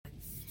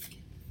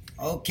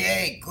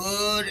Okay,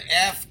 good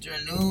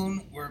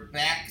afternoon. We're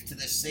back to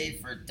the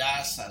Sefer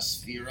Das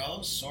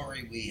HaSfiros.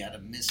 Sorry we had a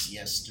miss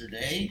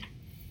yesterday.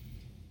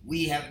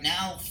 We have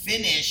now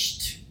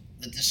finished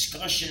the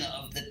discussion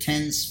of the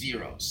 10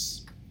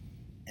 Sfiros.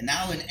 And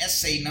now in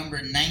essay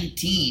number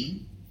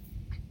 19,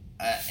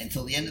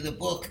 until the end of the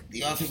book,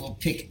 the author will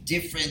pick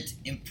different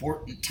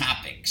important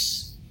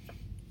topics.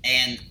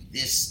 And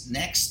this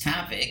next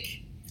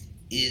topic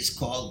is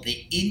called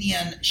the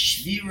Inyan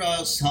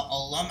Shviros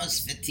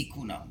Ha'olamas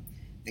V'Tikunam,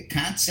 the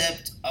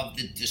concept of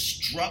the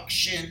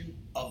destruction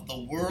of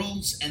the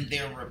worlds and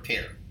their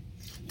repair.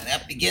 And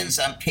that begins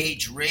on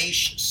page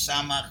Reish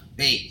Samach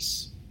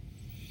Beis.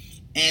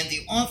 And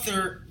the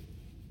author,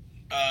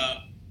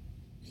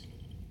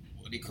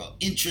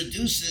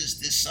 introduces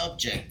this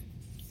subject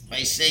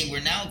by saying we're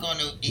now going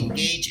to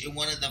engage in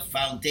one of the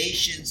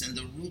foundations and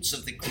the roots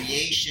of the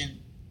creation,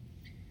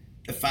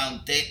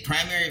 the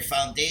primary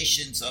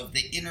foundations of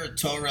the inner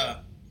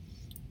Torah,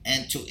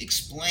 and to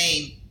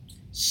explain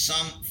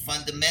some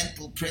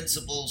fundamental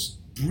principles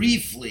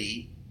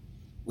briefly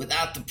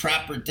without the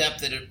proper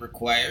depth that it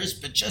requires,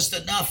 but just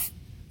enough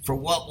for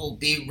what will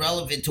be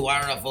relevant to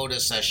our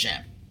Avodas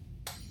Hashem.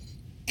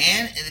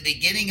 And in the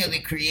beginning of the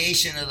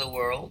creation of the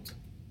world,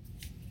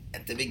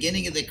 at the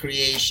beginning of the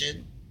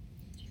creation,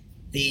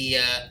 the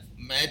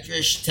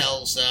Medrash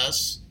tells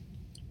us,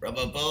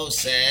 Rabbi Bo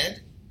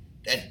said,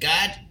 that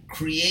God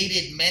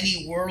created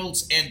many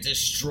worlds and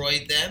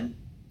destroyed them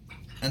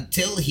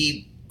until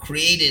he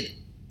created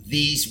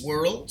these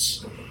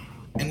worlds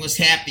and was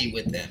happy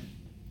with them.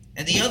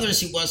 And the others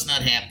he was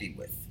not happy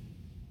with.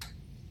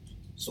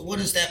 So what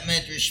does that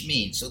Medrash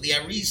mean? So the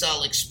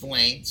Arizal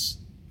explains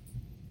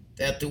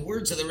that the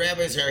words of the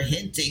rabbis are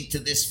hinting to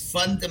this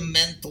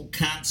fundamental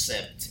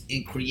concept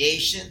in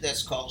creation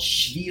that's called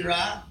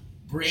shvira,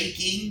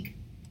 breaking,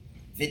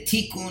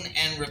 v'tikun,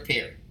 and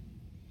repair,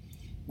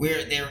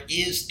 where there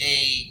is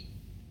a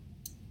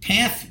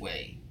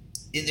pathway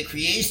in the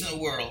creation of the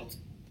world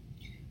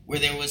where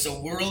there was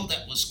a world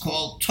that was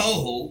called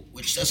tohu,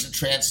 which doesn't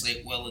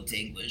translate well into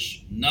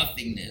English,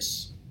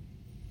 nothingness.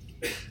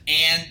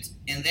 And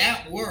in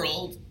that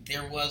world,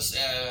 there was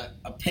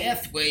a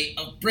pathway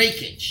of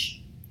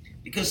breakage,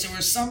 because there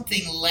was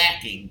something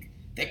lacking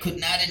that could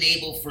not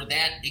enable for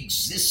that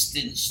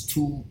existence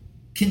to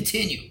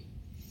continue.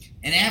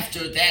 And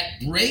after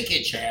that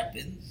breakage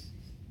happened,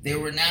 there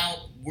were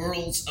now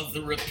worlds of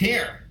the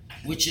repair,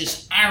 which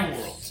is our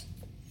world.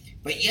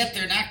 But yet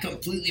they're not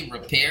completely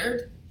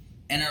repaired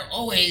and are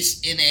always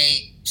in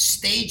a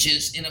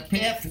stages in a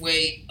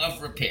pathway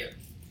of repair,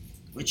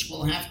 which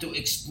we'll have to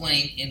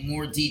explain in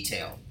more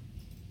detail.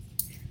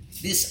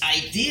 This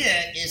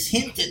idea is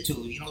hinted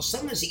to.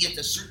 Sometimes you get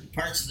to certain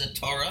parts of the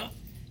Torah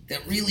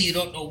that really you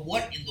don't know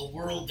what in the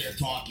world they're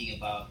talking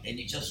about, and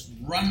you just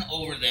run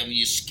over them and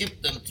you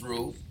skip them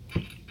through.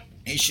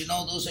 And you should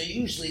know those are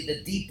usually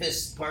the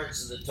deepest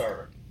parts of the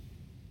Torah.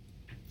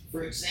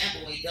 For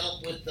example, we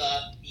dealt with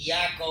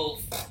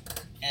Yaakov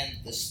and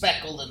the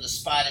speckled and the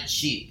spotted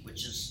sheep,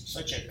 which is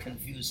such a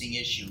confusing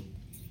issue.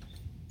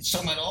 It's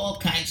talking about all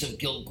kinds of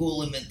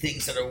Gilgulim and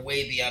things that are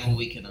way beyond what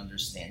we can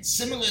understand.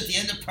 Similar at the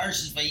end of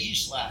Parshas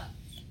Vayishlach,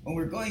 when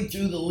we're going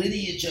through the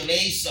lineage of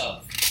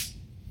Esav,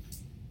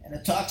 and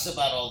it talks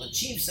about all the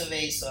chiefs of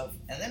Esav,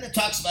 and then it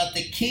talks about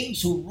the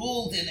kings who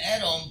ruled in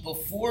Edom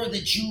before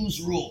the Jews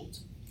ruled.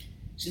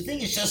 So you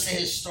think it's just a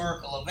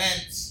historical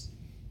event.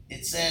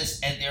 It says,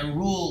 and there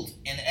ruled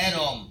in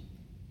Edom,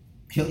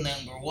 kill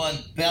number one,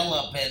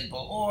 Bela ben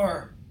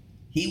Beor.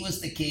 He was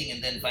the king,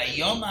 and then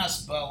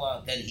Vayomas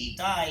Bela, then he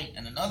died,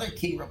 and another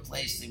king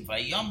replaced him,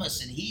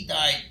 Vayomas, and he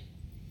died.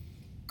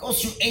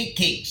 Goes through 8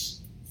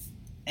 kings.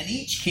 And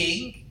each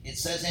king, it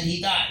says, and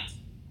he died.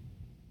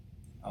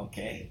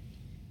 Okay.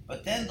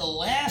 But then the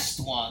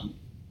last one,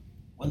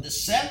 when the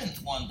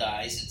 7th one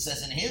dies, it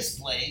says in his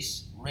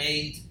place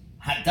reigned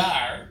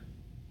Hadar,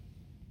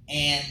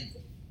 and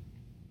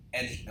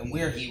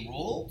where he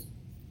ruled,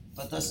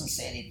 but doesn't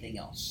say anything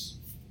else.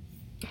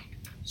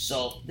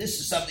 So this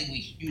is something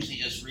we usually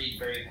just read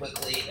very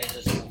quickly and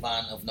just move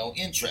on of no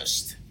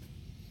interest.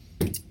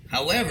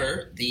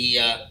 However, the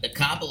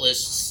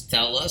Kabbalists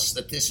tell us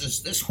that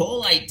this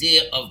whole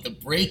idea of the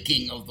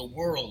breaking of the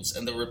worlds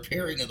and the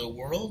repairing of the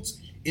worlds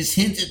is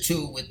hinted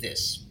to with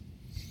this.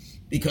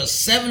 Because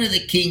 7 of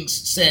the kings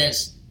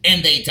says,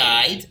 and they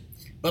died,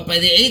 but by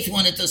the 8th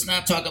one it does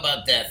not talk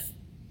about death.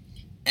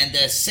 And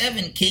the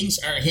 7 kings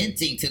are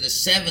hinting to the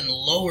 7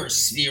 lower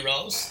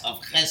spheros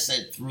of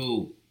Chesed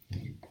through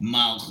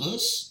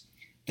Malchus,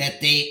 that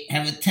they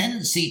have a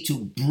tendency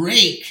to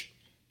break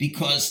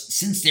because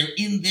since they're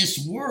in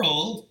this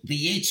world, the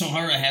Yetzer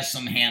Hara has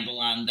some handle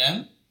on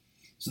them.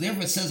 So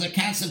therefore it says a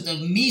concept of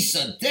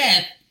Misa,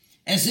 death,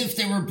 as if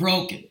they were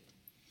broken.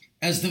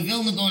 As the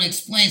Vilna Gaon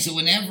explains, that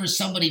whenever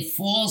somebody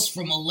falls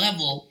from a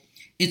level,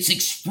 it's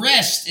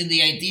expressed in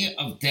the idea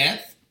of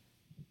death.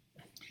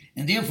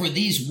 And therefore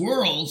these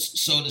worlds,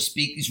 so to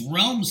speak, these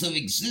realms of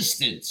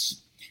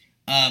existence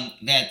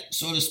that,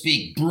 so to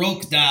speak,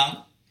 broke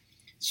down.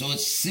 So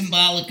it's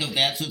symbolic of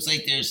that. So it's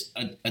like there's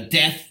a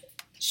death,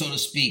 so to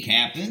speak,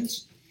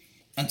 happens.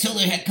 until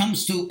it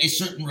comes to a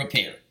certain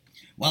repair.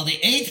 While the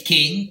eighth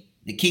king,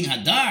 the king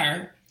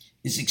Hadar,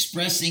 is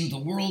expressing the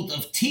world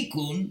of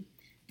tikkun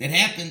that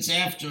happens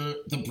after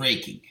the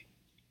breaking.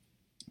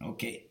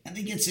 Okay, and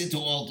it gets into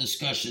all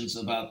discussions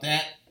about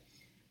that.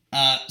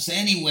 So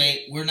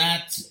anyway, we're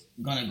not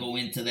going to go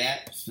into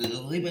that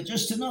specifically, but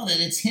just to know that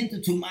it's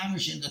hinted to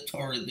mamish in the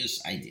Torah,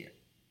 this idea.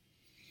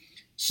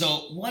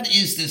 So what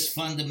is this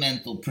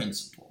fundamental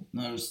principle?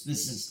 Notice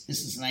this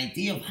is an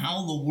idea of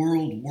how the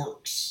world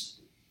works.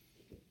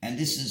 And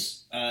this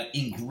is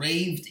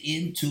engraved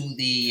into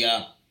the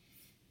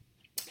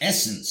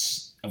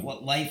essence of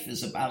what life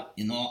is about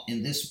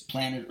in this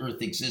planet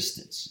Earth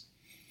existence.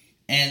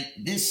 And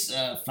this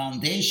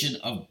foundation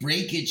of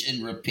breakage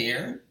and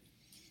repair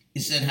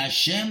is that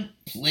Hashem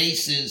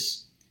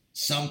places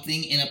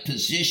something in a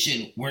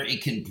position where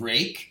it can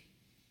break,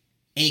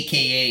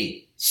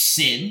 aka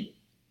sin,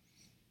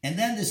 and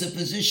then there's a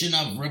position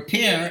of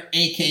repair,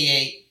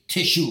 aka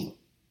teshuvah.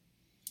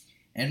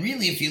 And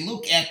really, if you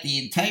look at the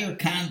entire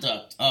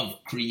conduct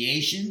of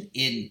creation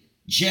in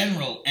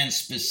general and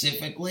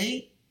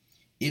specifically,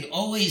 it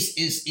always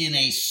is in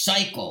a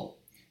cycle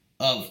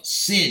of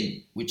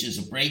sin, which is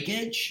a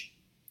breakage,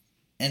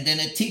 and then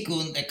a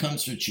tikkun that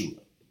comes through tshuva.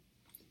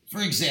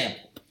 For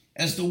example,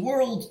 as the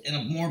world in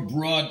a more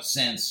broad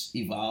sense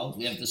evolved,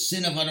 we have the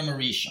sin of Adam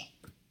HaRishon.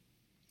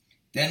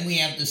 Then we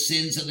have the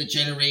sins of the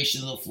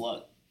generation of the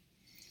flood.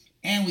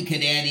 And we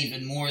could add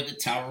even more the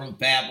Tower of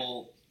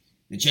Babel,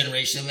 the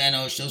generation of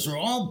Enosh. Those are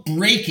all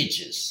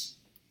breakages,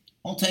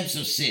 all types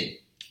of sin.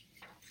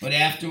 But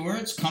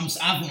afterwards comes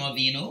Avram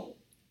Avinu,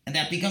 and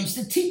that becomes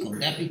the tikkun,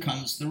 that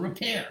becomes the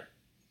repair.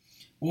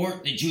 Or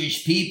the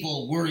Jewish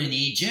people were in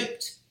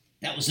Egypt.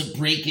 That was a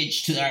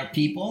breakage to our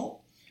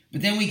people.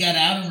 But then we got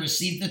out and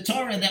received the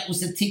Torah. That was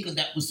the tikkun,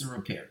 that was the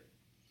repair.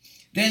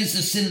 Then it's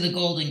the sin of the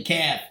golden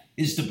calf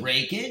is the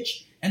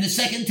breakage. And the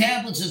second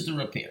tablets is the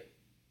repair.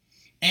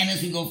 And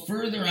as we go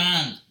further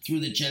on through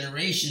the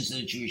generations of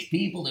the Jewish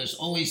people, there's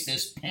always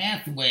this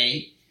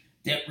pathway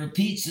that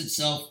repeats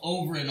itself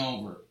over and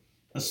over,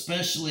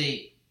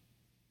 especially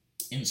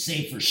in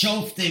Sefer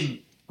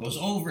Shoftim, goes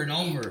over and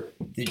over.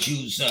 The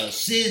Jews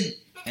sin,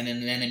 and then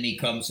an enemy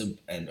comes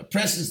and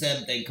oppresses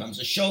them. Then comes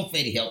a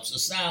shofet, he helps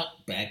us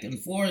out, back and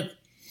forth.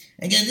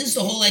 Again, this is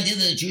the whole idea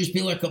that the Jewish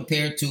people are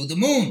compared to the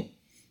moon,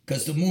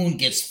 because the moon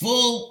gets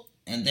full,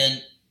 and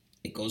then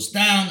it goes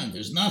down, and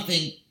there's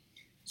nothing.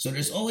 So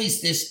there's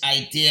always this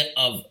idea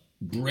of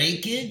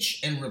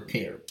breakage and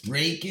repair,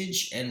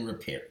 breakage and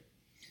repair.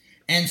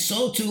 And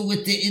so too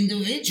with the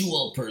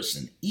individual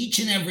person. Each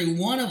and every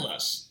one of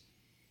us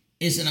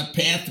is in a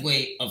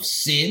pathway of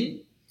sin.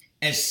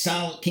 As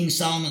King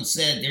Solomon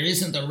said, there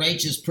isn't a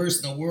righteous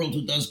person in the world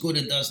who does good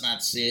and does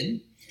not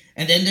sin.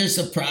 And then there's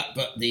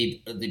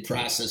the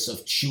process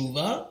of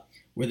tshuva,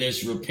 where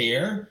there's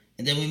repair,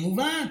 and then we move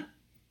on.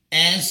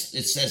 As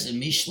it says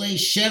in Mishlei,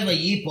 Sheva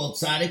Yipol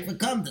Tzaddik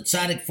V'kam. The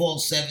Tzaddik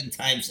falls 7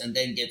 times and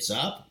then gets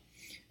up.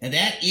 And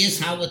that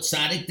is how a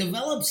Tzaddik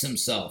develops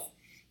himself.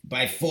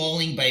 By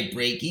falling, by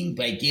breaking,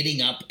 by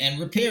getting up and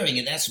repairing.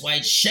 And that's why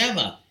it's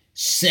Sheva,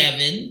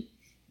 7,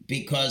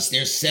 because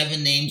there's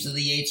 7 names of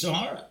the Yetzer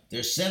Hara.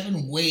 There's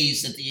 7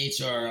 ways that the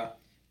Yetzer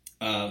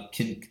Hara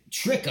can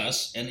trick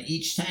us. And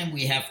each time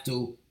we have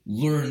to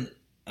learn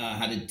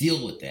how to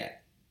deal with that.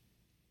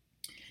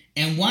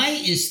 And why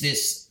is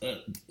this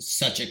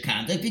such a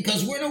conduct?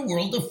 Because we're in a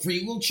world of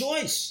free will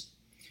choice,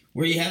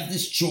 where you have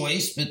this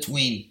choice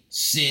between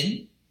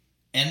sin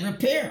and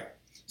repair.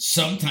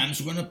 Sometimes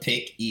we're going to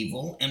pick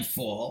evil and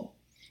fall,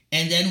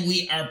 and then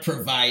we are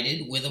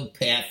provided with a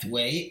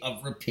pathway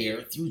of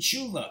repair through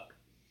tshuva.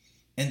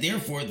 And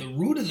therefore, the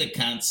root of the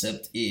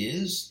concept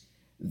is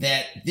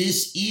that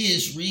this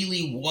is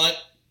really what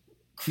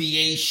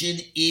creation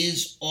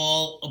is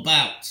all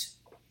about.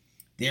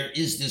 There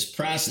is this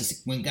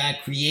process. When God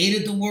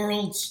created the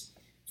worlds,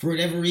 for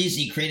whatever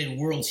reason, he created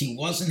worlds he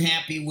wasn't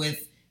happy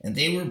with, and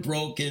they were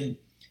broken,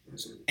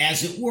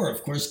 as it were.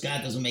 Of course,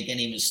 God doesn't make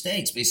any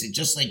mistakes. Basically,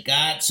 just like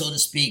God, so to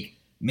speak,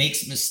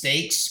 makes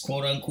mistakes,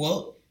 quote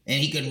unquote,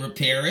 and he can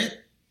repair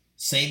it.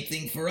 Same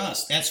thing for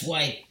us. That's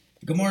why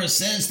the Gemara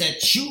says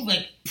that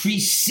tshuva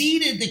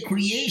preceded the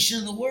creation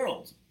of the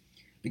world.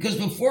 Because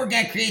before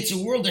God creates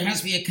a world, there has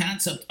to be a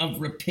concept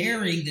of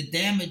repairing the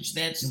damage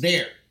that's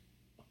there.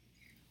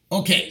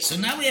 Okay, so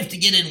now we have to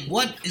get in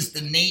what is the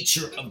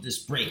nature of this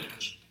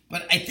breakage.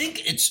 But I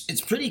think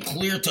it's pretty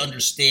clear to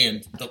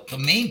understand the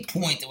main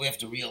point that we have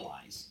to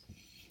realize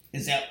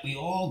is that we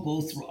all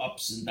go through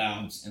ups and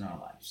downs in our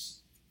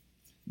lives.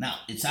 Now,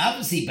 it's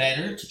obviously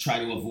better to try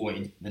to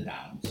avoid the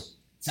downs.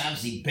 It's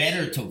obviously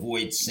better to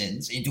avoid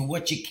sins and do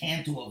what you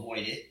can to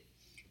avoid it.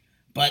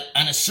 But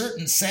on a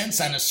certain sense,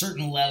 on a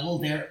certain level,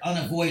 they're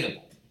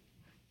unavoidable.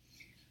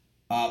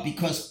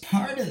 Because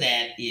part of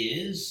that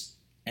is,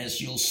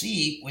 as you'll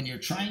see, when you're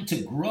trying to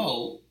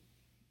grow,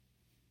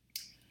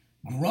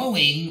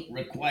 growing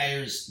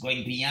requires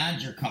going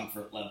beyond your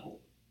comfort level.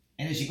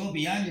 And as you go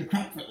beyond your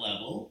comfort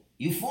level,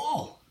 you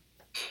fall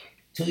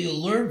till you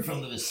learn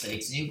from the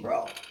mistakes and you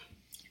grow.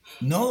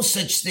 No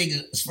such thing,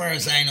 as far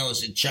as I know,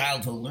 as a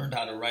child who learned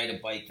how to ride a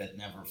bike that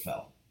never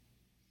fell.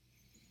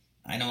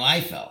 I know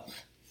I fell.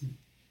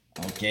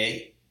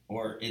 Okay?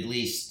 Or at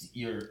least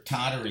you're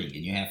tottering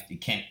and you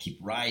can't keep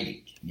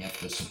riding. You have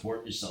to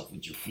support yourself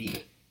with your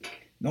feet.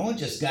 No one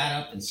just got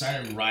up and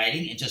started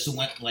riding. It just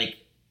went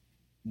like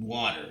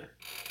water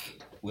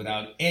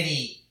without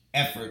any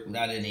effort,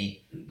 without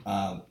any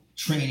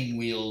training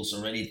wheels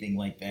or anything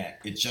like that.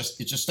 It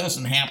just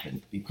doesn't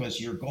happen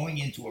because you're going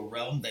into a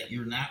realm that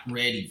you're not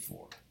ready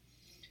for.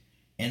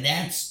 And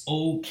that's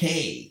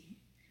okay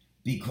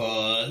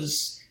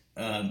because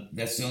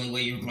that's the only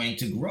way you're going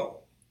to grow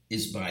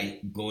is by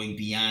going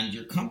beyond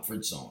your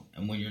comfort zone.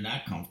 And when you're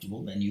not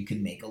comfortable, then you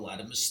can make a lot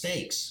of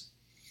mistakes.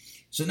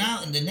 So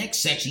now in the next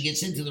section, he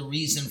gets into the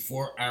reason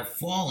for our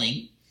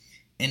falling.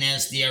 And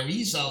as the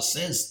Arizal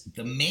says,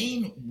 the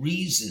main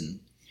reason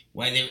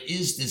why there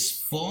is this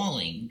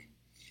falling,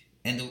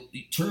 and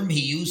the term he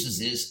uses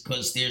is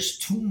because there's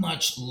too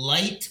much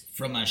light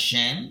from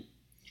Hashem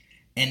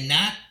and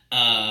not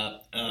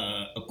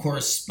a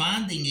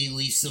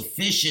correspondingly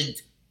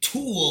sufficient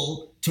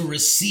tool to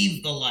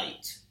receive the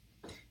light.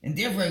 And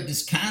therefore,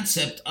 this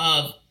concept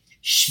of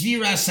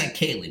shviras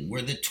hakelim,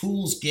 where the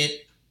tools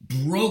get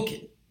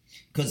broken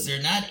because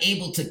they're not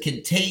able to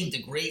contain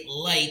the great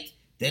light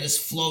that is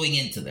flowing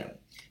into them.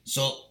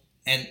 So,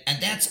 and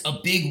that's a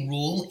big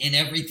rule in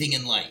everything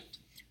in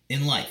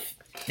life,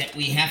 that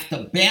we have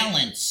to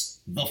balance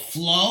the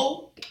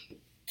flow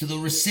to the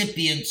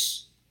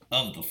recipients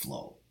of the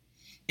flow.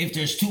 If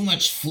there's too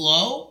much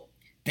flow,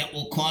 that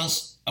will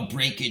cause a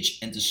breakage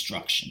and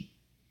destruction.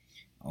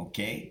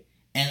 Okay?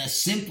 And a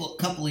simple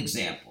couple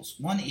examples.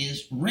 One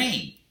is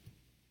rain.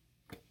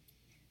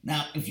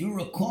 Now, if you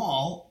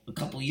recall, a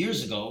couple of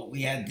years ago,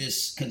 we had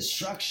this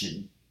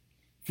construction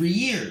for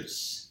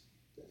years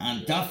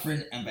on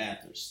Dufferin and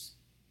Bathurst.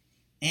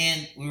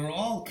 And we were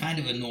all kind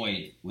of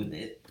annoyed with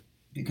it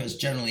because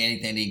generally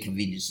anything that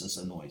inconveniences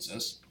us annoys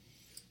us.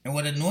 And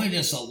what annoyed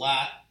us a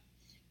lot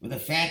was the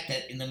fact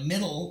that in the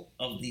middle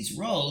of these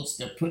roads,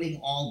 they're putting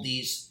all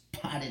these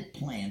potted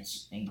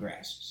plants and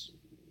grasses.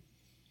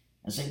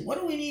 I say, what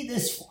do we need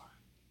this for?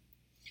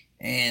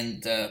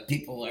 And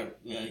people are,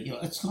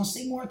 it's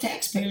costing more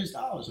taxpayers'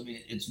 dollars. I mean,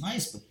 it's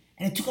nice,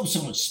 and it took up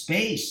so much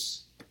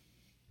space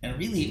and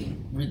really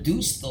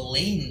reduced the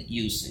lane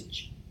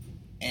usage.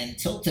 And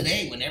until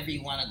today, whenever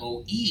you want to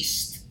go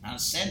east on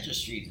Center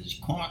Street, as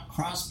you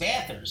cross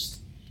Bathurst,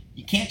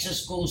 you can't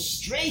just go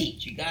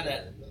straight. You got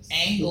to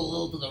angle a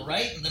little to the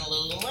right and then a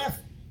little to the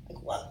left.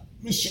 Like, what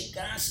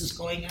mishigas is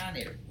going on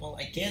here? Well,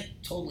 I can't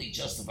totally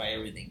justify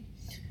everything.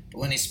 But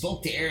when I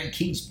spoke to Aaron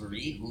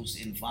Kingsbury, who's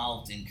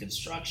involved in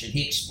construction,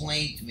 he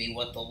explained to me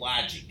what the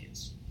logic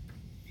is.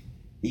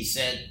 He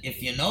said,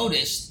 if you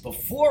noticed,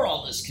 before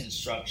all this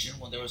construction,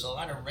 when there was a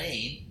lot of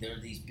rain, there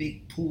were these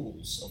big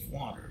pools of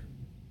water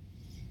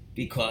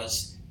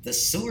because the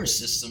sewer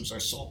systems are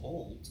so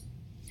old,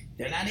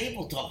 they're not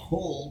able to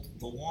hold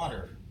the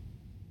water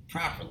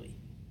properly.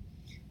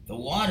 The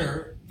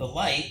water, the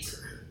light,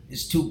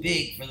 is too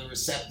big for the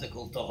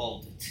receptacle to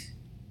hold it.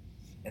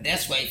 And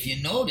that's why, if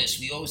you notice,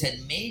 we always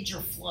had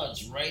major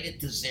floods right at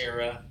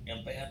Zera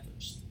and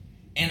Bathurst.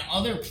 And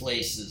other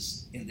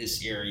places in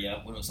this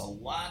area, when it was a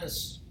lot of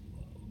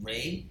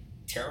rain,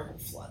 terrible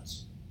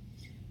floods.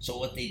 So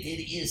what they did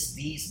is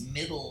these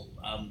middle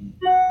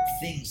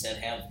things that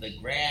have the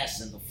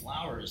grass and the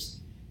flowers,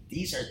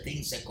 these are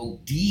things that go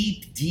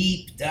deep,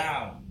 deep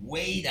down,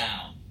 way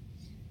down.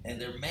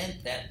 And they're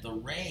meant that the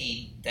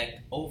rain that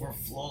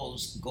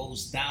overflows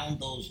goes down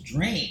those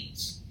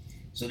drains.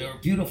 So they were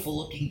beautiful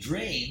looking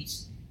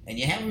drains, and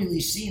you haven't really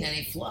seen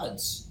any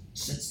floods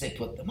since they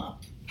put them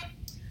up.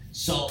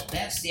 So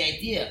that's the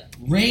idea.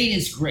 Rain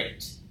is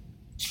great.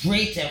 It's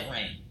great to have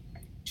rain.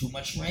 Too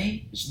much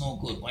rain is no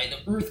good. Why?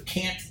 The earth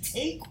can't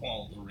take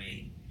all the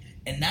rain.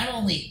 And not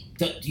only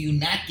do you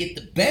not get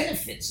the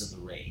benefits of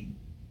the rain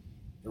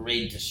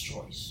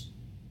destroys.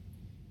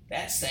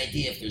 That's the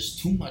idea. If there's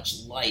too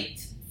much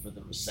light for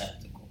the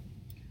receptacle.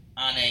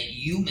 On a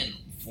human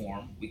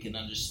form, we can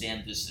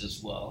understand this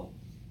as well.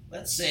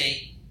 Let's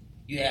say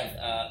you have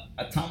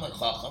a Talmud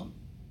Chacham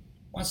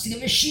wants to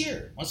give a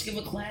shir, wants to give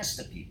a class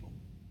to people.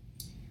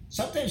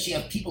 Sometimes you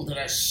have people that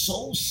are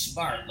so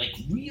smart, like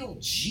real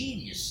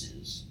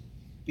geniuses,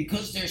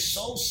 because they're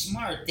so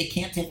smart, they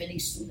can't have any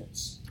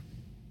students.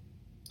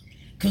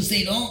 Because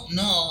they don't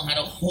know how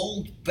to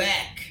hold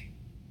back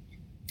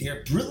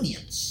their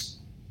brilliance.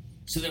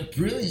 So their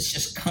brilliance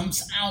just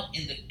comes out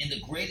in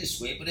the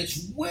greatest way, but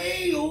it's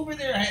way over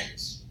their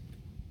heads.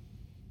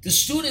 The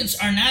students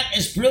are not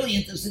as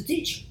brilliant as the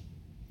teacher.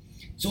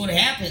 So what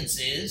happens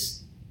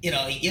is,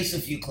 he gives a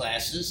few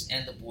classes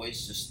and the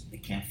boys they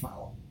can't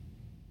follow.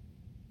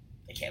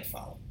 They can't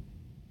follow.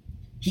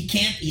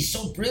 He's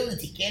so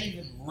brilliant, he can't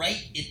even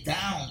write it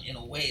down in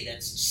a way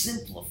that's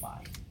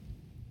simplified.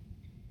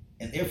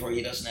 And therefore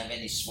he doesn't have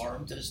any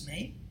svarim to his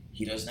name.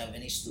 He doesn't have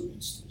any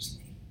students to his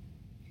name.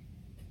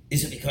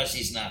 Is it because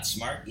he's not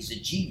smart? He's a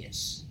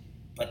genius.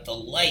 But the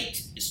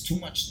light is too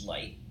much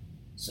light.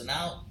 So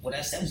now what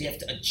has to happen is you have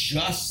to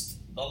adjust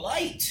the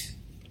light.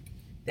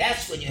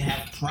 that's when you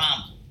have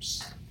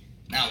problems.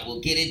 Now,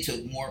 we'll get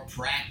into more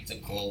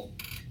practical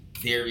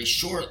very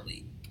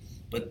shortly.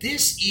 But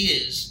this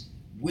is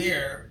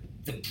where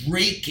the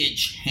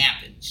breakage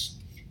happens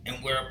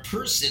and where a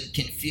person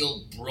can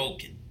feel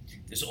broken.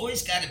 There's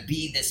always got to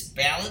be this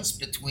balance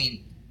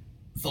between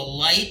the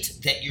light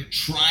that you're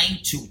trying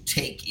to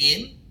take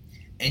in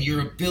and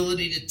your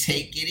ability to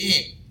take it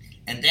in.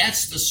 And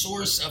that's the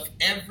source of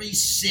every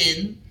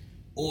sin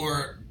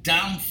or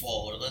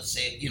downfall, or let's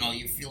say,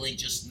 you're feeling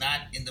just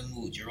not in the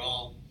mood. You're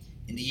all,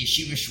 in the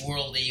yeshivish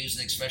world, they use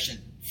an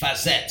expression,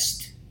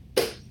 versetzt,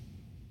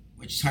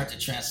 which is hard to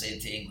translate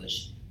into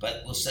English,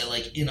 but we'll say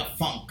like in a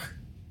funk.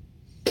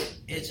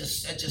 It's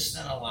just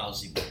not a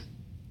lousy word.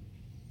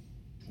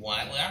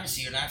 Why? Well,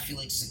 obviously you're not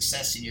feeling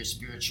success in your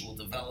spiritual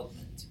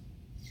development.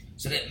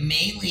 So that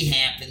mainly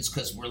happens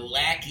because we're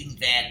lacking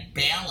that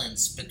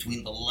balance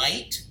between the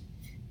light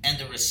and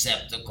the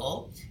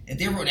receptacle. And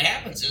therefore what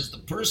happens is the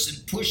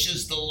person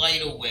pushes the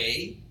light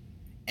away,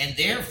 and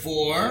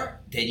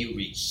therefore, then you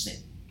reach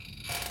sin.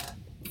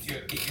 If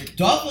you're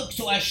dovuk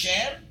to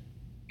Hashem,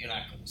 you're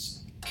not going to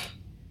sin.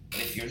 But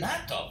if you're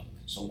not dovuk,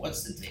 so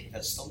what's the thing?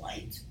 That's the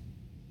light.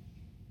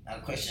 Now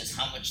the question is,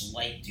 how much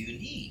light do you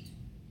need?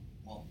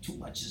 Well, too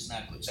much is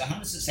not good. So how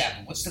does this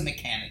happen? What's the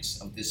mechanics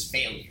of this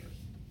failure?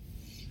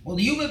 Well,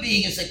 the human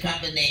being is a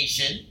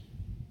combination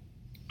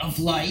of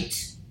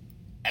light,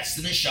 that's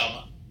the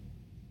neshama,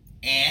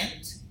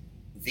 and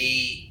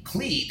the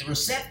kli, the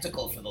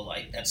receptacle for the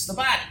light, that's the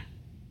body.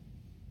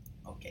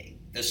 Okay,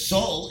 the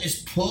soul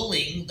is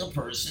pulling the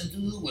person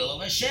to the will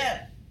of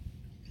Hashem.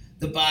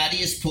 The body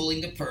is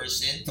pulling the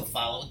person to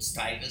follow its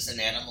taivas and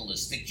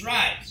animalistic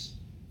drives.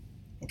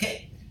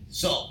 Okay,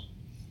 so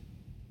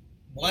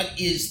what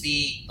is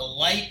the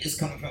light is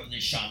coming from the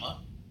neshama,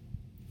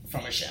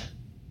 from Hashem.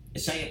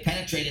 It's how you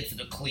penetrate into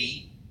the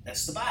kli,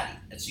 that's the body,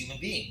 that's the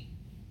human being.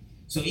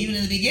 So even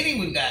in the beginning,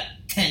 we've got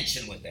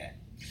tension with that.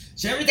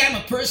 So every time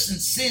a person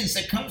sins,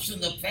 that comes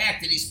from the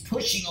fact that he's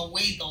pushing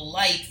away the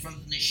light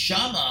from the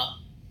neshama,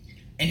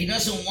 and he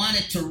doesn't want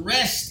it to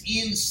rest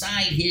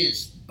inside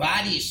his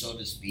body, so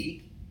to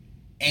speak,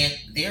 and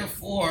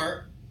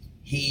therefore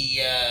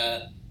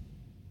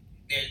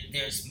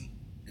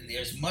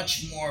there's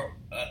much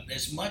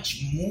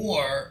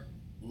more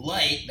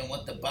light than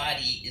what the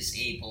body is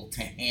able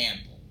to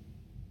handle.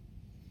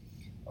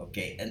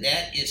 Okay, and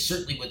that is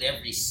certainly with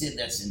every sin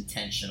that's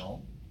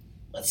intentional.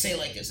 Let's say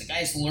like this: a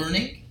guy's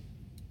learning,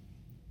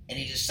 and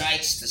he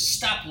decides to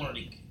stop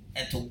learning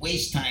and to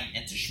waste time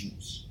and to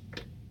schmooze.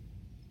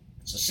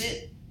 It's a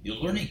sin. You're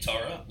learning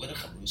Torah with a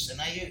chavrusa, and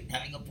now you're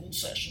having a pool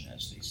session,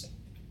 as they say.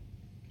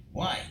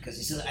 Why? Because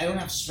he says, I don't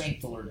have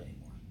strength to learn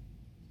anymore.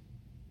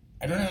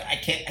 I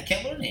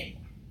can't learn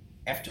anymore.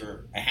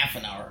 After a half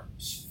an hour,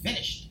 it's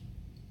finished.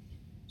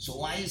 So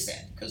why is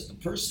that? Because the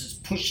person is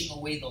pushing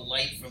away the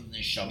light from the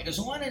neshama. He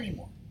doesn't want it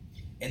anymore.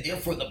 And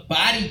therefore the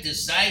body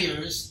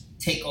desires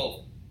take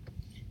over.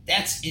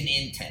 That's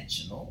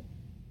unintentional,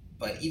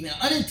 but even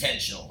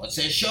unintentional. Let's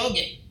say a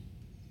shogeg.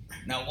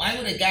 Now, why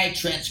would a guy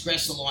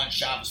transgress the law on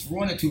Shabbos? For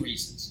one or two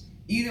reasons.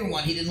 Either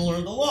one, he didn't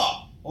learn the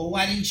law. Well,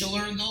 why didn't you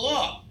learn the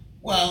law?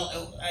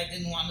 Well, I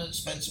didn't want to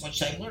spend so much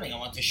time learning. I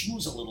wanted to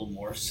schmooze a little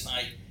more. So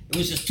it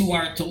was just too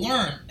hard to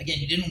learn. Again,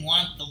 you didn't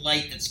want the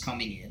light that's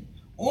coming in.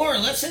 Or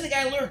let's say the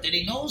guy learned that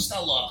he knows the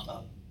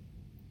halacha,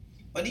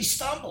 but he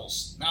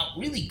stumbles. Now,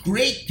 really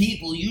great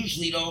people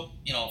usually don't,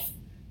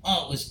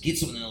 it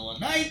gets him in the middle of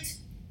the night,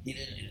 he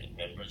didn't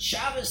remember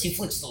Shabbos, he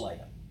flicks the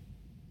light up.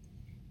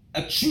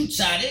 A true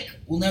tzaddik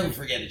will never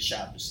forget his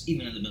Shabbos,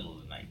 even in the middle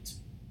of the night.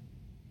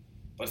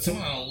 But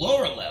someone on a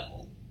lower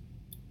level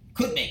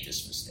could make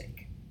this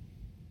mistake.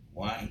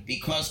 Why?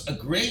 Because a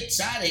great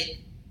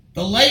tzaddik,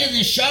 the light of the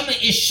neshama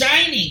is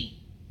shining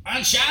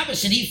on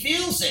Shabbos, and he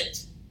feels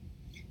it.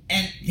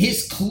 And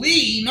his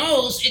kli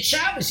knows it's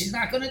Shabbos. He's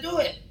not going to do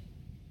it.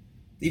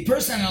 The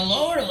person on a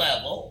lower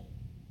level,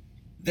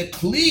 the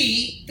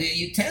kli, the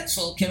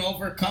utensil, can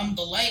overcome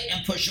the light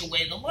and push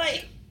away the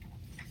light.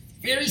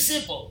 Very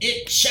simple.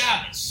 It's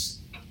Shabbos.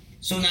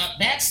 So now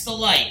that's the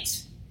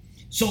light.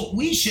 So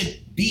we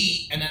should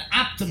be in an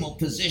optimal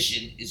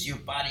position is your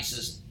body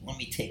says, let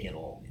me take it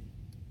all in.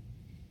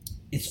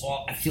 It's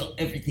all, I feel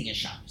everything is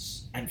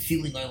Shabbos. I'm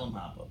feeling Olam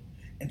Haba.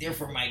 And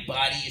therefore my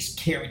body is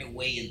carried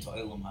away into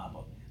Olam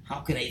Haba. How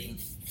could I even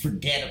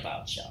forget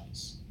about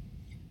Shabbos?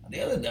 And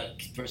the other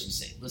person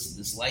say, listen,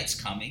 this light's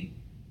coming,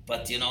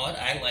 but you know what?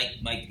 I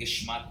like my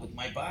geschmack with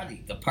my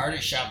body. The part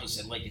of Shabbos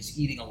I like is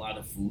eating a lot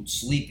of food,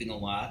 sleeping a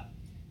lot,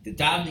 the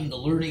davening, the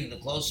learning, the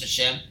close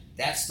Hashem,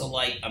 that's the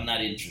light I'm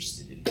not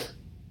interested in.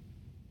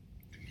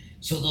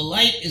 So the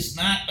light is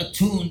not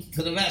attuned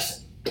to the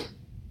vessel.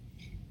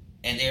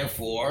 And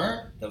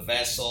therefore, the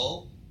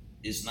vessel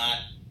is not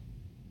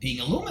being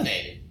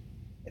illuminated.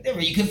 And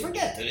therefore, you can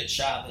forget that it's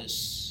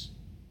Shabbos.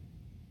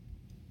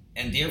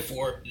 And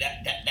therefore,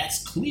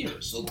 that's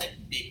clear. So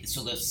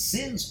the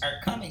sins are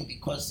coming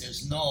because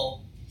there's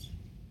no,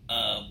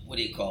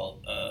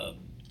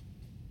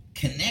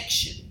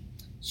 connection,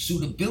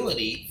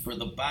 suitability for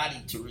the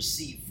body to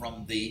receive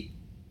from the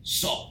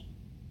soul.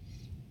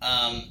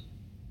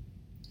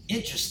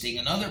 interesting,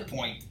 another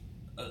point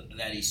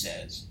that he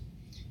says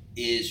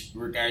is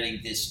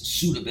regarding this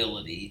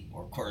suitability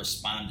or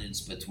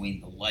correspondence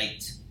between the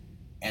light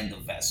and the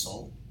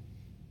vessel,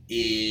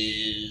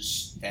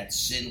 is that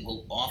sin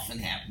will often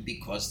happen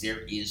because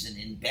there is an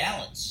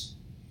imbalance.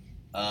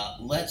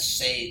 Let's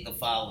say the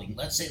following.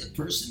 Let's say the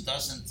person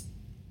doesn't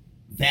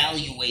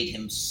evaluate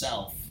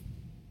himself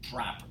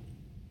properly.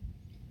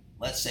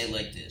 Let's say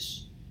like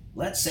this.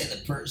 Let's say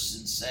the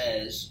person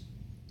says,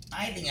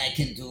 I think I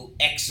can do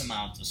X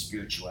amount of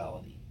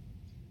spirituality,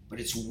 but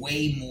it's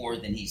way more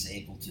than he's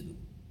able to do.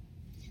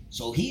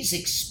 So he's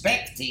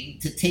expecting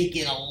to take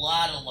in a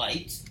lot of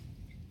light,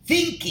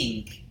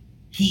 thinking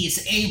he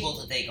is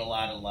able to take a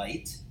lot of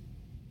light,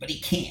 but he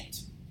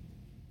can't.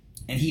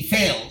 And he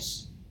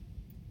fails,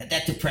 and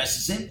that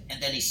depresses him,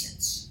 and then he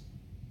sins.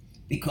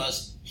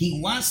 Because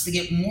he wants to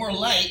get more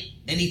light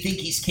than he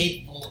thinks he's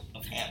capable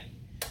of having.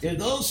 There are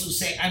those who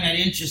say, I'm not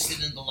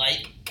interested in the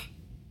light,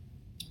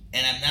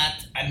 and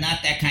I'm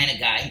not that kind of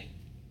guy.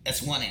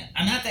 That's one end.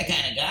 I'm not that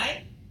kind of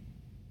guy.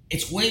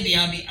 It's way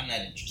beyond me. I'm not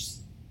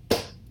interested.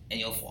 And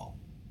you'll fall.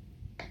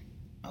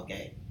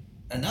 Okay?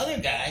 Another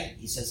guy,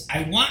 he says,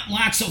 I want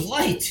lots of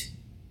light.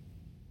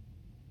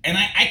 And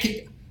I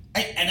could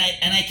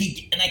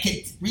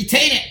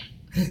retain it.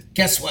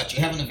 Guess what?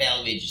 You haven't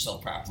evaluated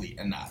yourself properly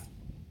and not.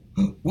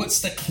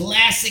 What's the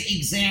classic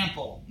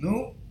example?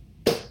 No?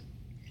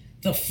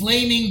 The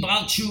flaming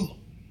Baal Tshuva.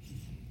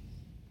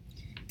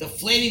 The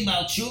flaming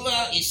Baal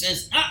Tshuva, he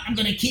says, I'm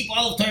going to keep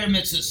all of Torah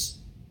mitzvahs.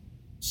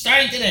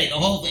 Starting today, the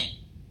whole thing.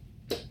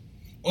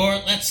 Or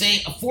let's say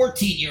a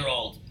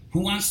 14-year-old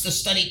who wants to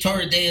study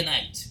Torah day and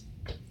night.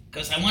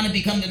 Because I want to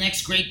become the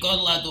next great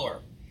Gadol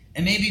Hador.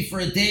 And maybe for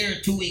a day or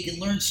two he can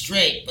learn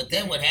straight. But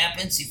then what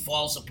happens? He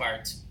falls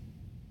apart.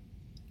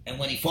 And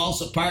when he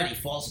falls apart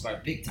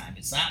big time.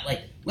 It's not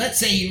like, let's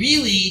say he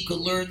really could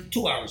learn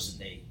 2 hours a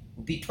day. It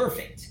would be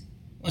perfect.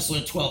 He wants to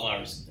learn 12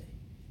 hours a day.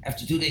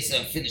 After 2 days, he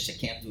said, I'm finished, I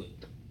can't do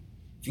it.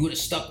 If you would have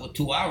stuck with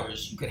 2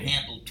 hours, you could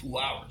handle 2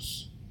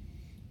 hours.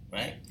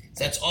 Right?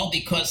 So that's all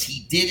because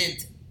he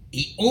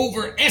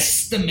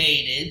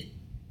overestimated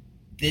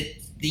the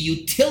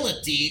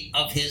utility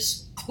of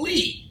his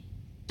kli,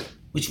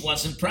 which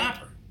wasn't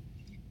proper.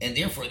 And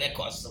therefore, that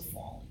causes a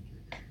falling.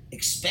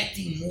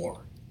 Expecting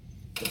more.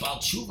 The Baal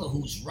Tshuva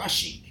who's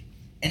rushing.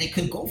 And it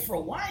could go for a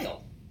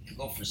while. It could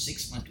go for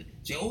 6 months.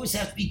 So you always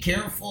have to be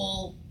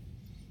careful.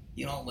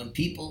 You know, when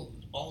people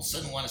all of a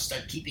sudden want to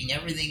start keeping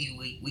everything,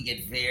 we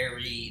get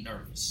very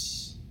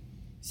nervous.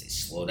 Say,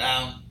 slow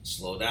down,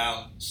 slow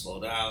down, slow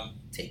down.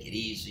 Take it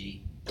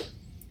easy.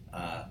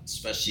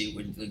 Especially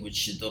when you're dealing with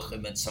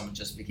shidduchim and someone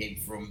just became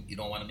frum. You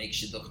don't want to make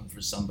shidduchim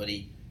for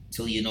somebody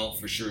till you know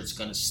for sure it's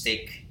going to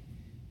stick,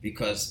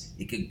 because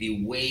it could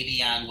be way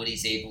beyond what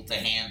he's able to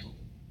handle.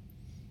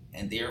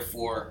 And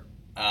therefore,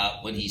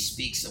 when he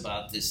speaks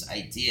about this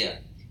idea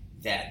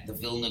that the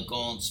Vilna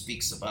Gaon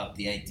speaks about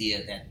the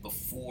idea that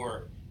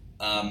before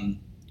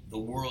the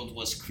world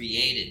was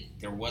created,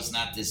 there was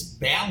not this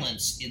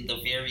balance in the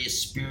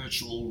various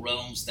spiritual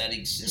realms that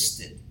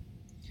existed.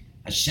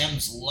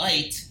 Hashem's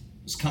light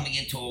was coming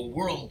into a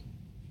world,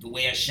 the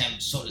way Hashem,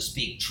 so to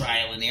speak,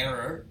 trial and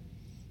error.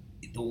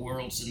 The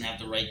world didn't have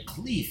the right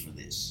kli for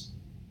this.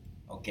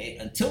 Okay?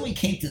 Until we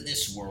came to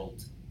this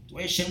world, the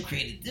way Hashem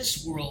created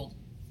this world,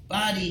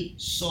 body,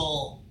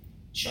 soul,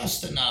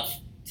 just enough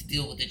to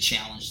deal with the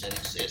challenge that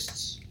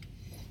exists.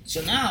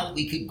 So now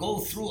we could go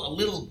through a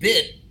little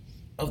bit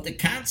of the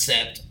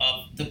concept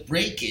of the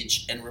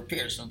breakage and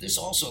repairs. Now this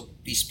also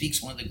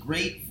bespeaks one of the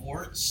great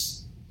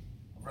words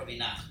of Rabbi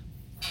Nachman.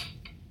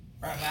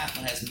 Rabbi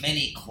Nachman has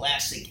many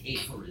classic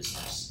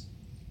aphorisms.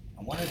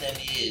 And one of them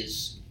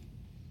is,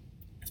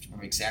 I have to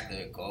remember exactly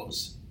how it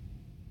goes,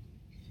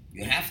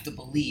 you have to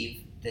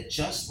believe that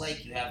just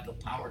like you have the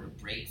power to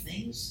break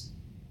things,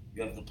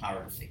 you have the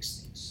power to fix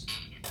things.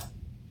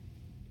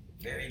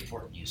 Very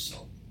important use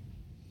so,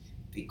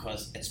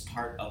 because it's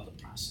part of the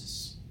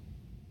process.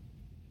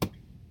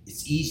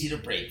 It's easy to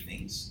break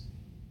things,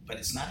 but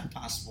it's not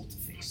impossible to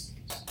fix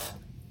things.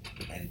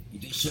 And you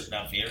do certain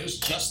errors,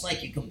 just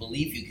like you can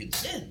believe you can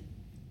sin.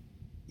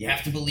 You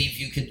have to believe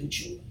you can do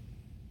tshuva. You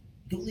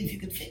can believe you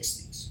can fix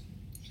things.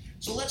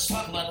 So let's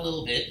talk about a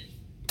little bit,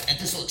 and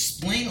this will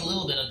explain a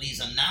little bit of these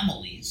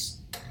anomalies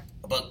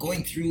about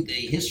going through the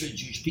history of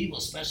Jewish people,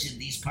 especially in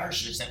these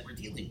parshas that we're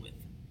dealing with.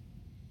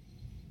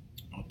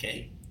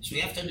 Okay? So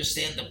we have to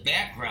understand the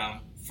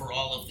background for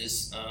all of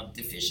this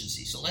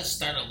deficiency. So let's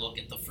start a look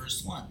at the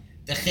first one.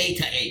 The Chet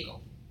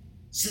HaEgel.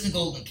 Sin of the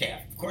golden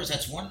calf. Of course,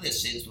 that's one of the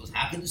sins was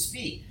how can this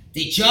be?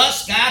 They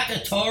just got the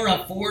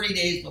Torah 40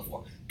 days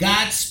before.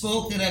 God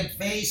spoke to them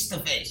face to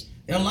face.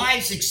 Their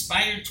lives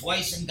expired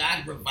twice and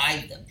God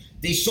revived them.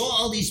 They saw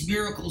all these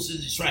miracles in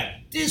Israel.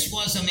 This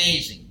was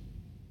amazing.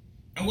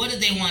 And what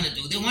did they want to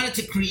do? They wanted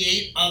to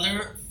create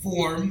other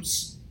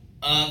forms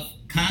of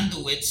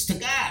conduits to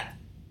God.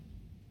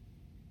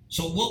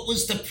 So what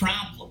was the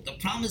problem? The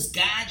problem is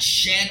God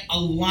shed a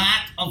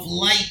lot of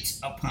light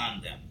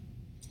upon them.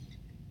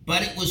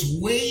 But it was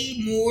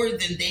way more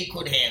than they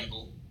could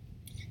handle.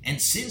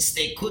 And since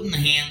they couldn't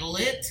handle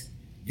it,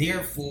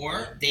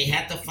 Therefore, they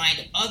had to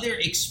find other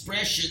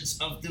expressions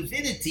of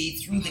divinity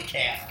through the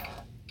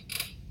calf.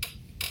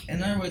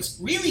 In other words,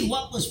 really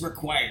what was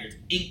required?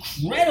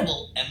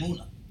 Incredible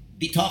emunah,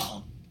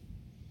 bitachon.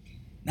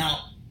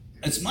 Now,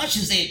 as much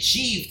as they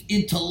achieved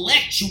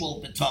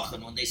intellectual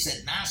bitachon when they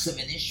said Nasa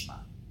v'nishma,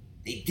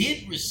 they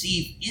did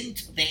receive,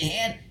 they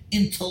had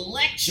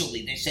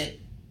intellectually, they said,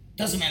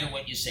 doesn't matter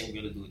what you say,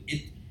 we're going to do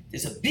it.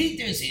 There's a big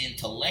difference in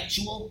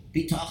intellectual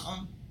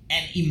bitachon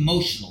and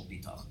emotional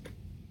bitachon.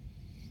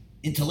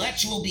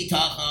 Intellectual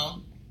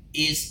bitachon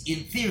is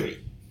in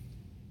theory.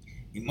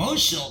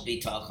 Emotional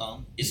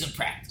bitachon is in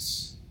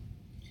practice.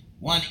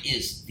 One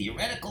is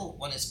theoretical,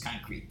 one is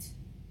concrete.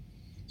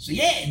 So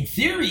yeah, in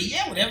theory,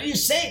 yeah, whatever you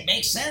say, it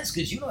makes sense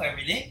because you know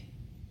everything.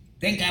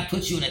 Then God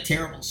puts you in a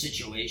terrible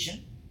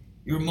situation.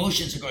 Your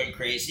emotions are going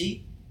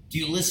crazy. Do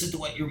you listen to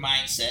what your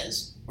mind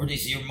says, or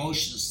does your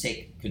emotions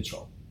take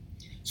control?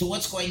 So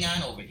what's going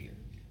on over here?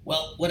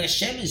 Well, what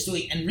Hashem is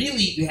doing, and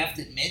really you have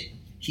to admit,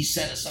 He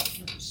set us up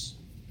for this.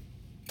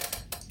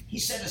 He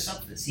set us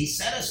up for this. He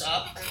set us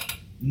up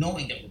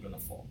knowing that we're going to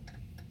fall.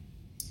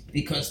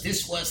 Because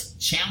this was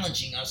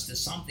challenging us to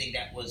something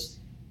that was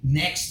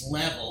next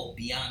level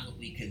beyond what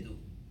we could do.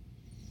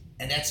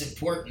 And that's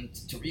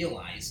important to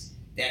realize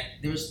that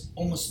there's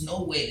almost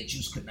no way the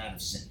Jews could not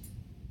have sinned.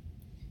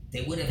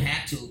 They would have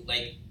had to,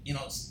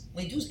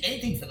 when you do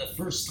anything for the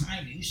first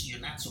time, usually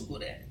you're not so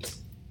good at it.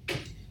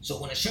 So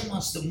when Hashem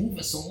wants to move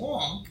us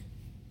along,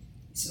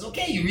 He says,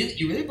 okay, you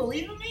really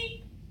believe in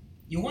me?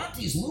 You want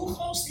these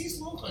luchos? These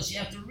luchos, you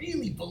have to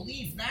really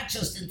believe, not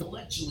just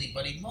intellectually,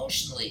 but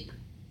emotionally.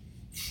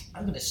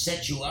 I'm going to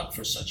set you up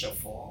for such a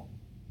fall.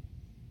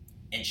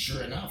 And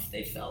sure enough,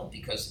 they fell,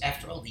 because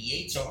after all, the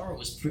Yetzer Hara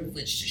was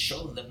privileged to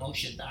show them that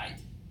Moshe died.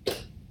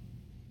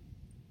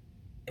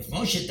 If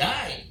Moshe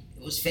died,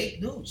 it was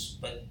fake news.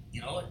 But,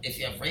 if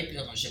you have rape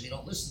on Hashem, you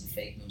don't listen to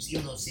fake news,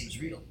 even though it seems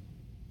real.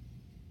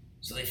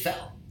 So they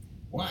fell.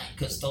 Why?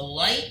 Because the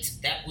light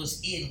that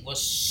was in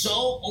was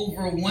so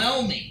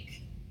overwhelming,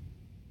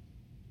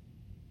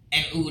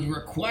 and it would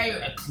require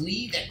a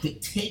kli that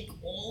could take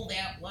all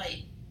that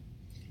light.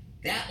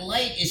 That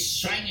light is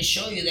trying to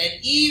show you that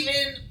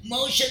even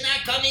Moshe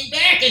not coming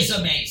back is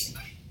amazing.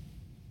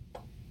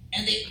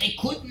 And they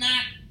could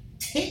not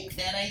take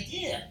that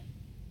idea.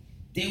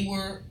 They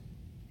were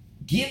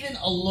given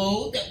a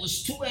load that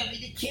was too heavy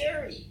to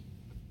carry.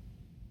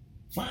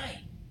 Fine.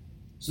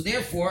 So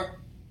therefore,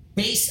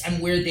 based on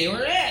where they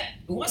were at,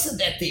 it wasn't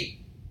that they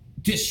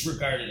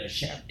disregarded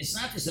Hashem. It's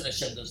not just that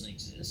Hashem doesn't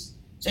exist.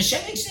 So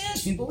Hashem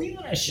exists. We believe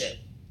in Hashem.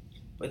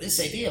 But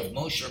this idea of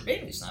Moshe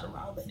Rabbeinu is not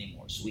around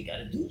anymore, so we got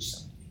to do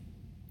something.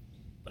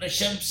 But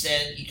Hashem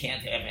said you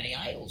can't have any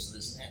idols and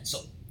this and that.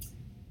 So,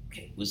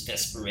 okay, it was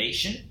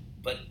desperation,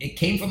 but it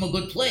came from a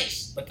good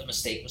place. But the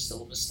mistake was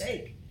still a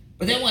mistake.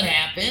 But then what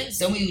happens?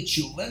 Then we do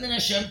tshuva, and then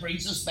Hashem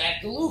brings us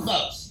back to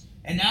luchos.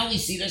 And now we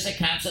see there's a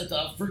concept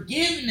of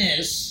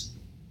forgiveness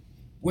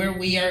where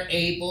we are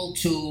able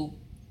to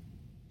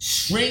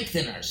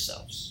strengthen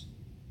ourselves.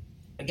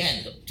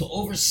 Again, to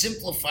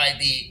oversimplify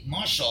the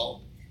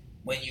mashal,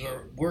 when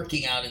you're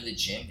working out in the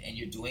gym and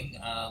you're doing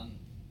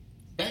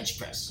bench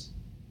press.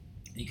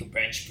 You can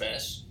bench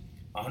press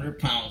 100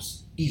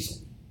 pounds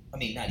easily. I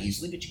mean, not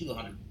easily, but you can do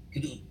 100.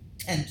 You can do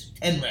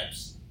 10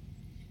 reps.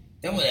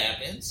 Then what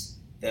happens?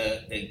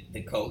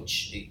 The coach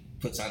he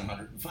puts on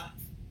 105.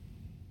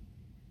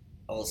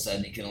 All of a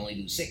sudden, he can only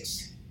do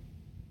 6.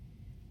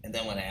 And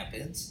then what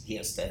happens? He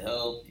has to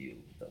help you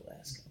the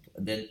last couple.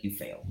 And then you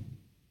fail.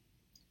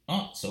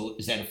 Oh, so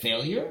is that a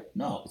failure?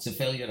 No, it's a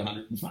failure at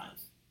 105.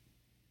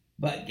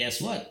 But guess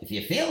what? If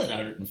you fail at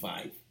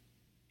 105,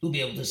 you'll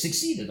be able to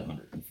succeed at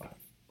 105.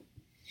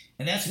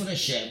 And that's what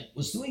Hashem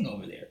was doing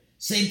over there.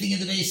 Same thing in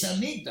the Beis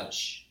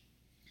HaMikdash,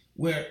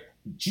 where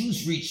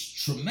Jews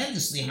reached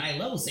tremendously high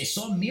levels. They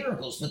saw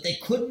miracles, but they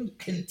couldn't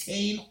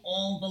contain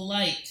all the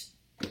light.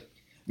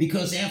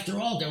 Because after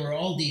all, there were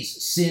all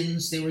these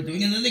sins they were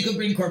doing, and then they could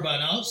bring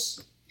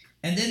korbanos,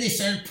 and then they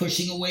started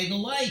pushing away the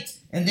light.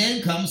 And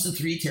then comes the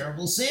 3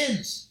 terrible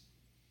sins.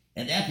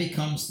 And that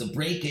becomes the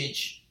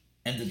breakage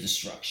and the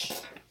destruction.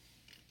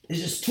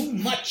 There's just too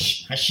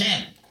much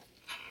Hashem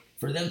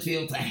for them to be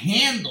able to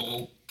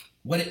handle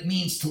what it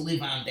means to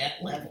live on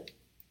that level.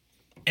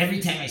 Every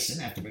time I sin,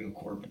 I have to bring a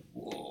korban.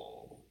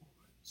 Whoa.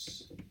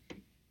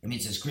 It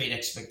means there's great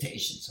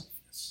expectations of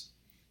this.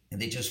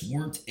 And they just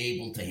weren't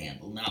able to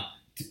handle. Now,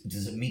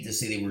 does it mean to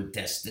say they were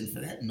destined for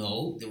that?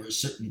 No. There were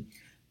certain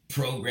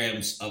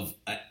programs of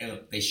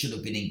they should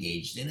have been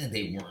engaged in, and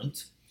they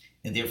weren't.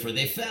 And therefore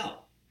they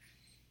fell.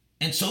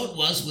 And so it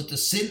was with the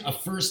sin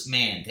of first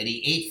man, that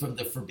he ate from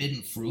the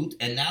forbidden fruit,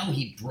 and now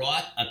he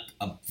brought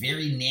a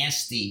very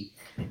nasty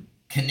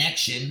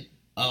connection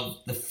of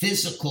the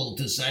physical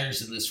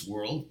desires in this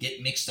world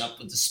get mixed up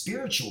with the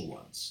spiritual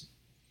ones.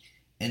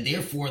 And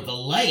therefore the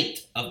light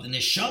of the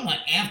neshama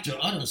after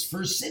Adam's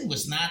first sin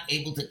was not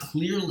able to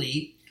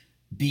clearly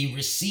be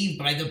received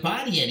by the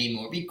body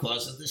anymore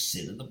because of the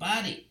sin of the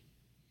body.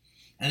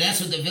 And that's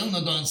what the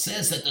Vilna Gaon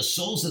says, that the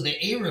souls of the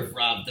Erev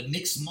Rav, the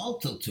mixed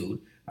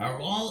multitude, are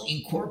all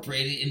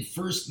incorporated in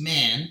first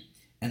man,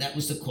 and that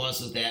was the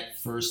cause of that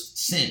first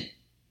sin.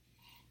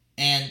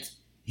 And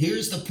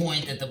here's the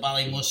point that the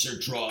Baalei Musar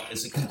draw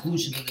as a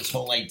conclusion to this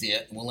whole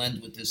idea, and we'll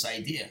end with this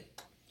idea.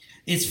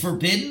 It's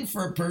forbidden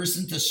for a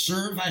person to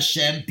serve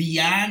Hashem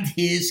beyond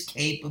his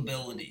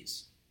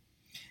capabilities.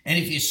 And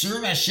if you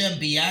serve Hashem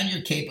beyond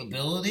your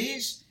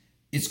capabilities,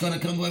 it's going to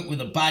come to a point where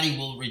the body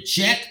will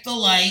reject the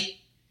light,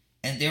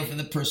 and therefore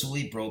the person will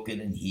be broken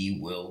and he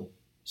will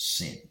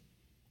sin.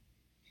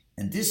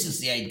 And this is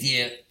the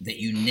idea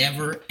that you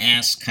never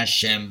ask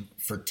Hashem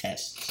for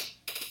tests.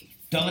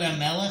 David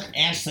HaMelech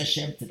asked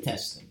Hashem to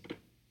test him.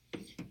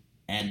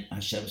 And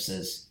Hashem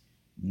says,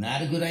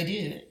 not a good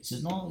idea. He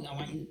says, no, I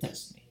want you to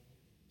test me.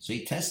 So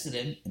he tested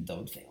him, and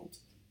David failed.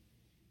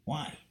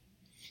 Why?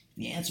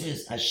 The answer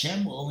is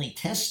Hashem will only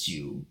test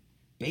you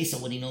based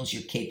on what he knows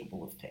you're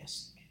capable of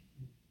passing.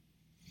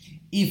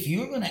 If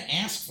you're going to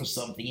ask for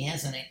something he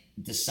hasn't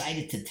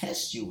decided to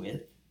test you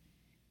with,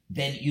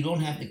 then you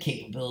don't have the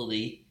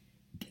capability.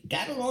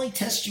 God will only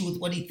test you with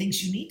what he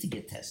thinks you need to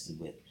get tested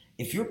with.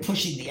 If you're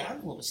pushing the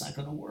envelope, it's not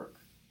going to work.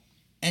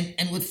 And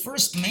with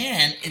first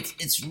man,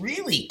 it's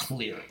really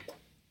clear.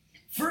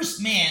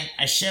 First man,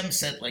 Hashem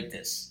said like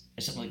this.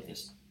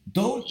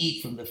 Don't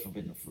eat from the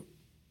forbidden fruit.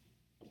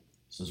 He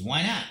says,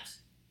 why not?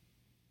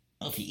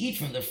 Well, if you eat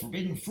from the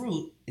forbidden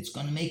fruit, it's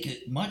going to make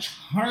it much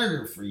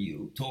harder for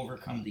you to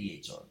overcome the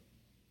Yetzer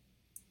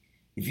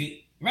Hara.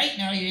 Right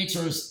now, your Yetzer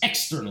Hara is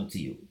external to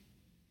you.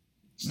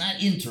 It's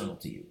not internal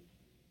to you.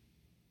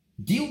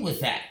 Deal with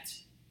that.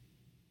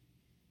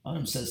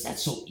 Adam says,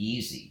 that's so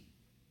easy.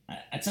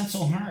 It's not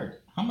so hard.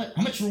 How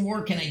much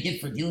reward can I get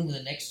for dealing with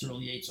an external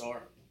Yetzer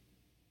Hara?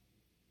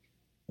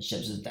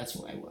 Hashem says, that's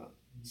what I want.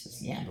 He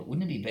says, yeah, but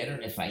wouldn't it be better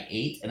if I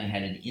ate and I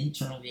had an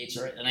internal Yetzer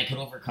Hara and I could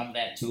overcome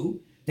that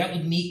too? That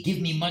would give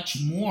me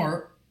much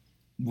more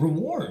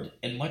reward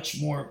and much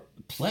more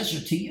pleasure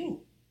to you.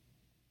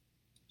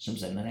 Hashem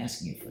said, I'm not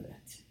asking you for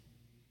that.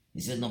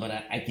 He said, no, but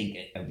I think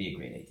it would be a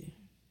great idea.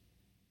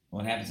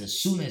 What happens as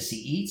soon as he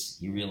eats,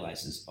 he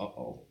realizes,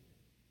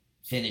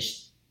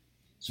 finished.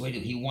 So what do?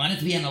 He wanted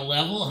to be on a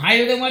level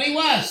higher than what he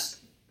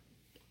was.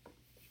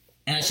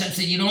 And Hashem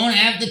said, you don't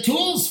have the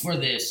tools for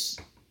this.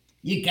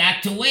 You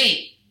got to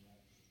wait.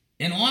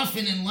 And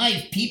often in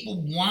life,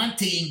 people want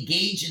to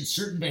engage in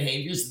certain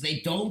behaviors. They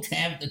don't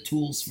have the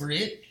tools for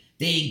it.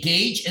 They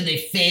engage and they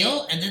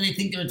fail, and then they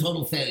think they're a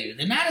total failure.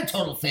 They're not a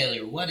total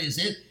failure. What is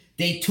it?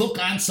 They took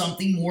on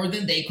something more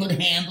than they could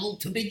handle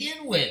to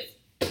begin with.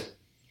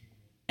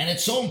 And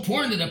it's so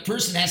important that a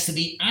person has to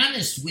be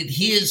honest with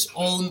his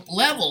own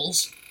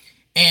levels.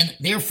 And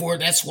therefore,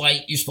 that's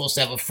why you're supposed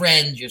to have a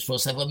friend, you're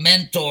supposed to have a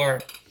mentor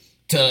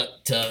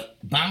to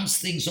bounce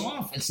things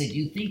off and say, do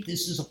you think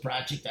this is a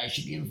project I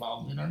should be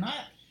involved in or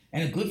not?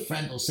 And a good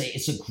friend will say,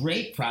 it's a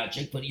great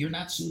project, but you're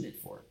not suited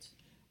for it.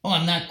 Oh,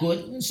 I'm not good?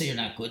 I didn't say you're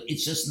not good.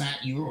 It's just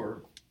not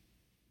your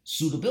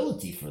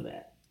suitability for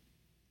that.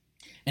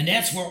 And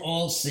that's where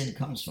all sin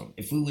comes from.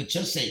 If we would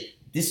just say,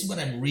 this is what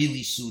I'm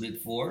really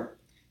suited for,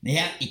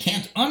 you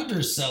can't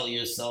undersell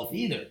yourself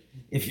either.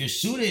 If you're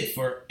suited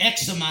for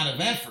X amount of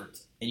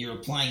effort and you're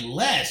applying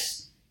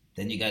less,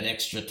 then you got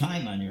extra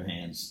time on your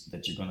hands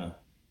that you're going to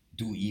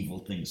do evil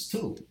things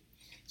too.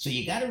 So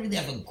you got to really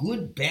have a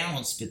good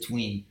balance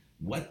between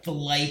what the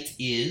light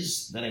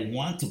is that I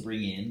want to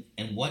bring in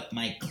and what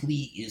my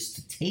kli is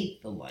to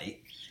take the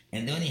light.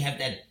 And then you have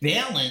that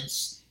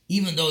balance,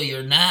 even though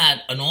you're not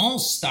an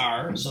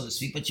all-star, so to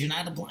speak, but you're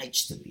not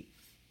obliged to be.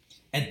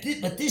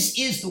 But this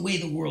is the way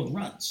the world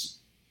runs.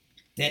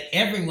 That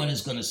everyone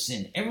is going to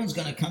sin. Everyone's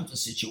going to come to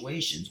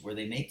situations where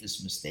they make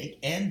this mistake,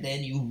 and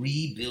then you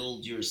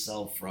rebuild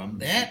yourself from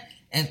that,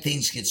 and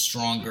things get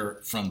stronger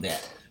from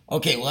that.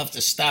 Okay, we'll have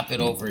to stop it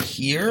over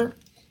here,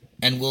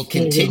 and we'll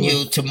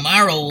continue.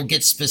 Tomorrow we'll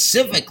get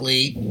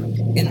specifically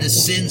in the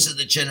sins of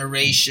the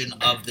generation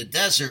of the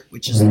desert,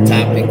 which is the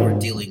topic we're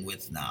dealing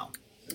with now.